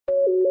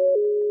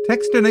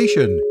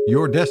Techstination,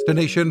 your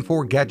destination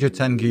for gadgets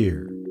and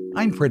gear.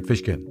 I'm Fred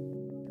Fishkin.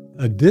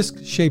 A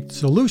disc-shaped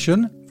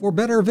solution for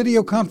better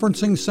video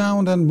conferencing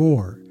sound and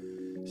more.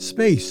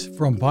 Space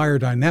from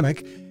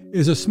Beyerdynamic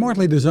is a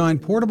smartly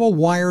designed portable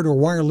wired or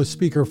wireless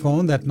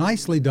speakerphone that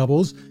nicely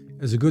doubles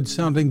as a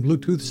good-sounding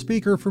Bluetooth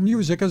speaker for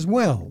music as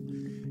well.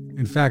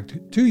 In fact,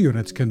 2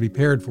 units can be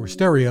paired for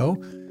stereo.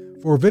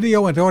 For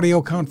video and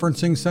audio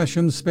conferencing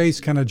sessions, Space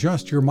can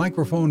adjust your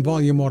microphone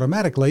volume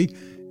automatically,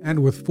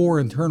 and with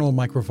 4 internal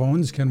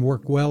microphones can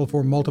work well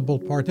for multiple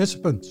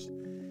participants.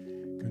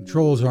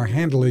 Controls are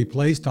handily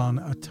placed on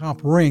a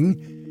top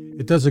ring.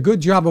 It does a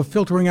good job of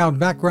filtering out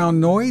background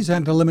noise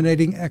and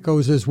eliminating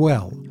echoes as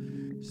well.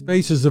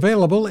 Space is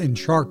available in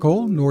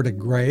charcoal, Nordic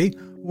gray,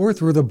 or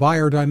through the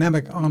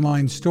Beyerdynamic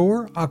online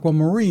store,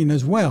 Aquamarine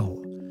as well.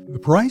 The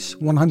price,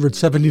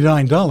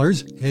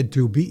 $179. Head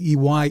to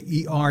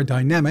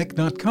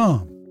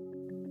beyerdynamic.com.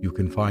 You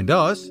can find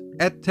us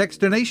at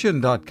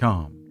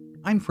Techstination.com.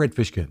 I'm Fred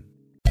Fishkin.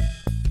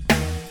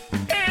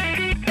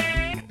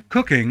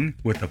 Cooking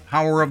with the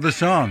power of the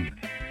sun.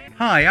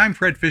 Hi, I'm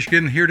Fred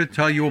Fishkin, here to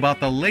tell you about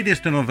the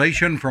latest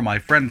innovation from my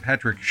friend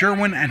Patrick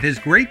Sherwin and his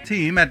great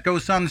team at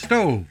GoSun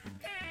Stove.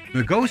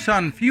 The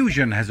GoSun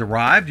Fusion has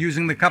arrived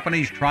using the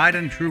company's tried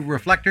and true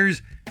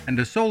reflectors and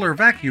a solar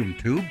vacuum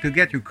tube to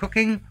get you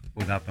cooking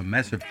without the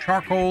mess of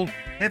charcoal,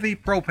 heavy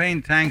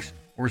propane tanks,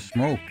 or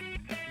smoke.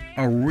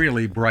 A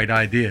really bright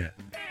idea.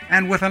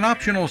 And with an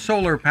optional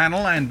solar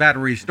panel and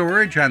battery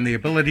storage and the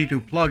ability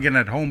to plug in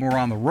at home or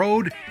on the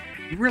road,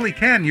 you really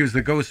can use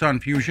the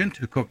GoSun Fusion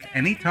to cook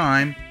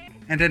anytime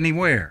and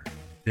anywhere,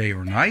 day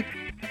or night,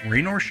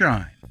 rain or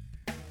shine.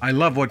 I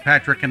love what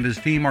Patrick and his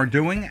team are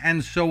doing,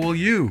 and so will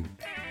you.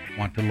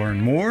 Want to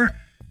learn more?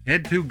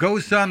 Head to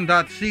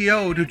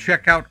gosun.co to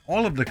check out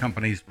all of the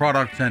company's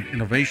products and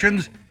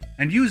innovations,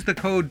 and use the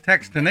code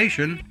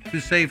Techstination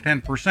to save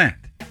 10%.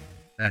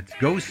 That's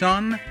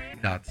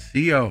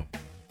gosun.co.